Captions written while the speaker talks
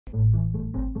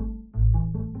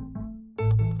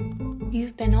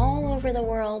You've been all over the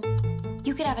world.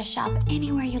 You could have a shop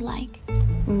anywhere you like,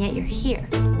 and yet you're here.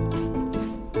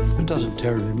 It doesn't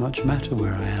terribly much matter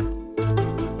where I am.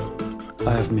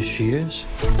 I have my shears.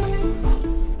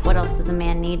 What else does a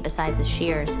man need besides his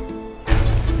shears?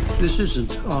 This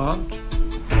isn't art.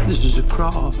 This is a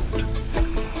craft.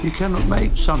 You cannot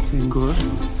make something good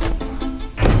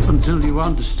until you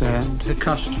understand the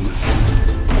customer.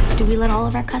 Do we let all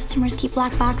of our customers keep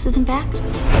black boxes and back?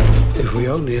 If we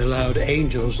only allowed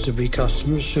angels to be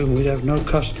customers, soon we'd have no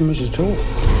customers at all.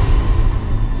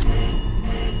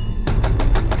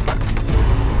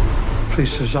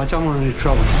 Please, sirs, I don't want any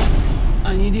trouble.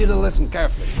 I need you to listen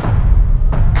carefully.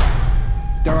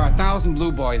 There are 1,000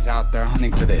 blue boys out there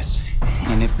hunting for this.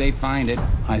 And if they find it,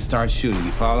 I start shooting.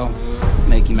 You follow?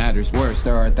 Making matters worse,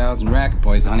 there are 1,000 racket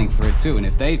boys hunting for it too. And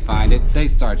if they find it, they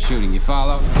start shooting. You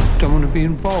follow? Don't want to be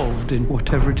involved in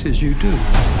whatever it is you do.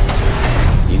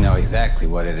 You know exactly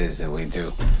what it is that we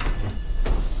do.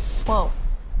 Whoa.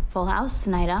 Full house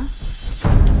tonight, huh?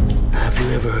 Have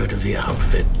you ever heard of The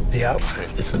Outfit? The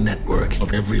Outfit? It's a network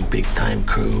of every big-time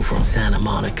crew from Santa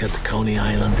Monica to Coney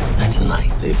Island. And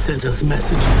tonight, they've sent us a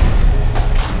message.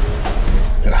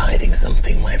 They're hiding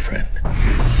something, my friend.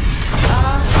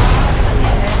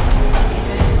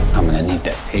 I'm gonna need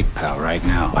that tape, pal, right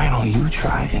now. Why don't you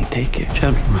try and take it?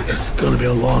 Gentlemen. It's gonna be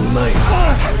a long night.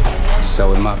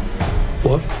 Sew him up.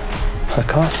 What? I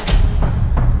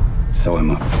can't. Sew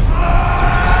him up.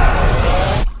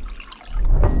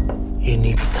 You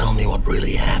need to tell me what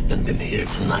really happened in here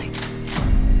tonight.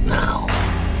 Now.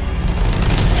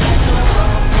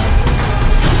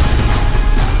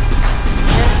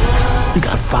 You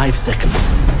got 5 seconds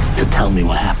to tell me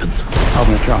what happened.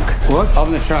 Open the trunk. What?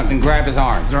 Open the trunk and grab his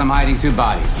arms, or I'm hiding 2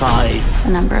 bodies. 5, A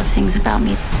number of things about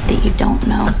me that you don't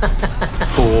know.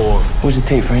 4, Where's the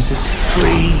tape, Francis?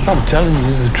 3. I'm telling you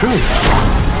the truth.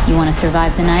 You want to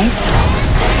survive the night?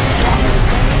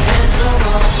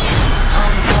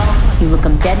 You look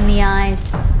them dead in the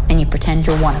eyes, and you pretend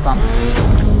you're one of them.